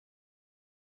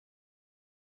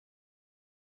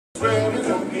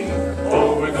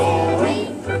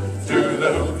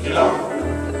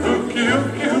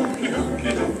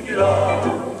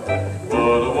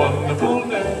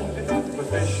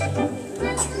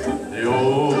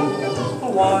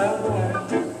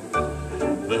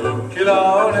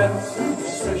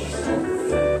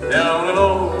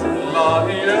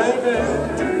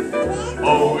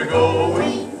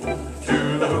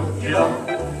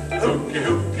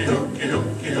hooky,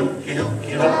 hooky, hooky, hooky,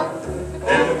 hooky love.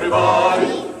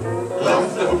 Everybody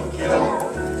loves the hooky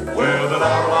love. Where the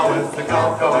llama with the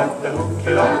cow and the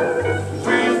hooky love.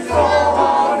 We throw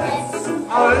our nets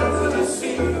out into the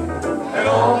sea, and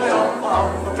only our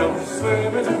mama comes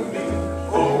swimming to me.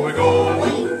 Oh, we're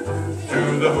going to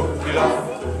the hooky love.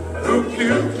 Hooky,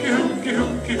 hooky, hooky,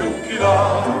 hooky, hooky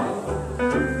love.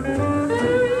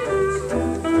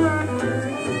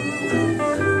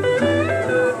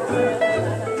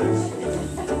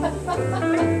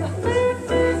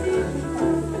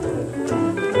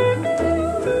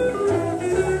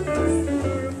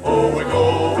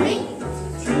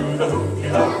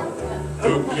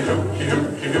 Hooky, hooky,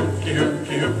 hooky, hooky,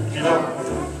 hooky, hooky love.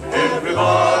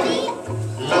 Everybody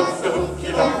loves the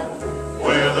hooky love.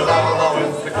 Where the llama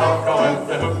with the cow and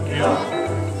the hooky love.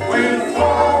 We throw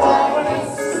our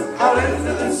nets out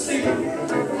into the sea,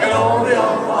 and only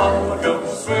our mama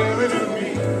comes swimming to me.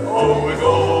 Oh, we're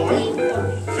going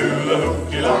to the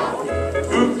hooky love.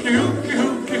 Hooky, hooky,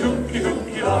 hooky, hooky,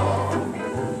 hooky love.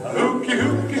 Hooky,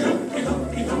 hooky, hooky,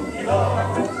 hooky, hooky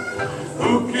love.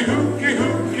 Hooky, hooky,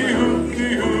 hooky,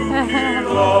 hooky, hooky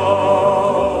love.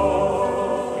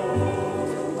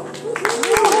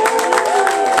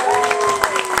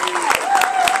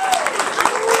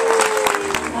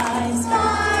 Life's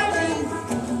garden,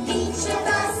 each of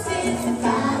us is a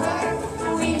flower.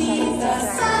 We need the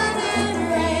sun and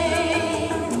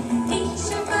rain. Each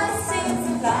of us is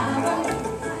a flower,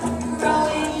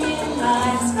 growing in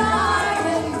life's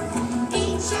garden.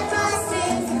 Each of us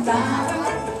is a flower.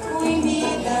 We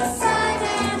need the sun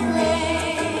and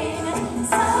rain.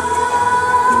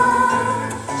 Sun,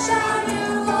 shine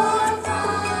your warmth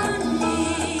on me.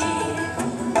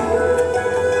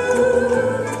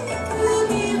 Fill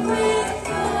me with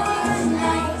your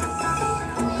night.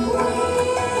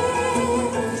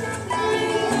 Wind,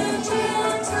 bring a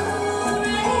gentle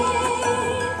rain.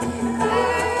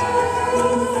 Earth,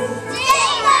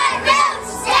 dig my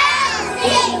roots down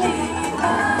deep.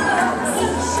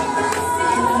 Each of us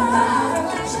is a flower,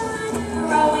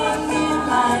 growing in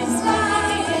life's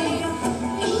garden.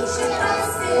 Each of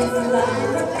us is a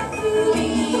flower, we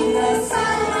need the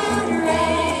sun and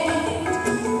rain.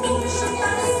 Each of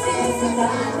us is a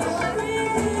flower,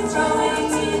 growing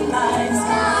in life's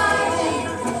garden.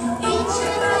 Each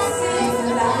of us is a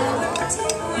flower,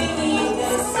 we need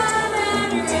the sun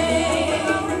and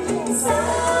rain.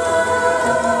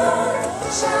 Sun,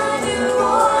 shine your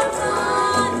warmth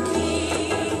on me.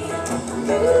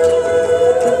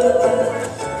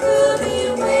 Cool me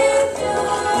with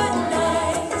your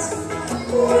night.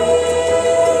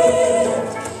 Wind,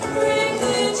 bring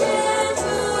the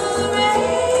gentle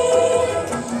rain.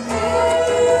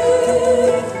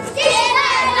 Earth, dig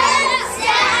our roots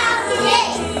down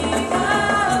deep.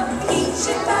 Each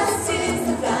of us is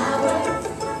a flower,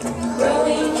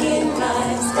 growing in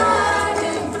life's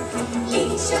garden.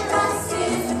 Each of us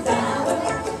is a flower,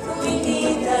 we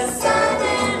need the sun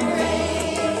and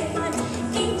rain.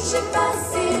 Each of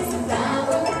us is a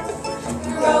flower,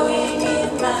 growing in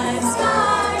life's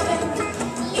garden.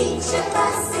 Each of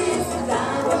us